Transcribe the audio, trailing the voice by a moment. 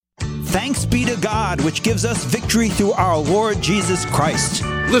Thanks be to God, which gives us victory through our Lord Jesus Christ.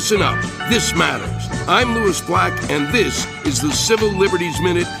 Listen up. This matters. I'm Louis Black, and this is the Civil Liberties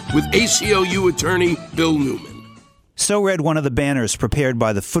Minute with ACLU attorney Bill Newman. So read one of the banners prepared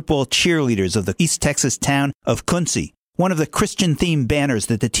by the football cheerleaders of the East Texas town of Quincy, one of the Christian-themed banners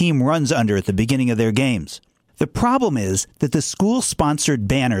that the team runs under at the beginning of their games. The problem is that the school-sponsored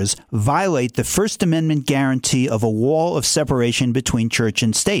banners violate the First Amendment guarantee of a wall of separation between church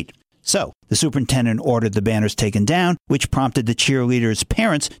and state. So, the superintendent ordered the banners taken down, which prompted the cheerleaders'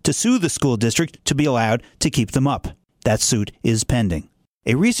 parents to sue the school district to be allowed to keep them up. That suit is pending.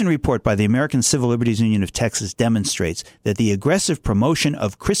 A recent report by the American Civil Liberties Union of Texas demonstrates that the aggressive promotion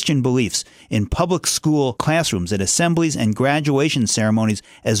of Christian beliefs in public school classrooms, at assemblies and graduation ceremonies,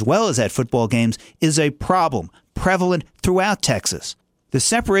 as well as at football games, is a problem prevalent throughout Texas. The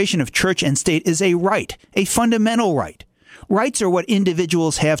separation of church and state is a right, a fundamental right. Rights are what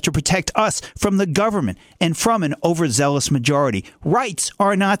individuals have to protect us from the government and from an overzealous majority. Rights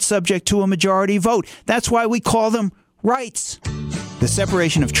are not subject to a majority vote. That's why we call them rights. The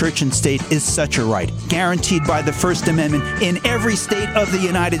separation of church and state is such a right, guaranteed by the First Amendment in every state of the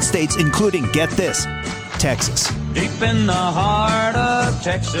United States, including, get this, Texas. Deep in the heart of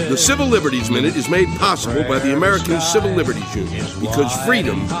Texas. The Civil Liberties Minute is made possible by the American Civil Liberties Union because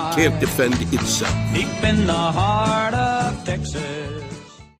freedom can't defend itself. Deep in the heart of Texas.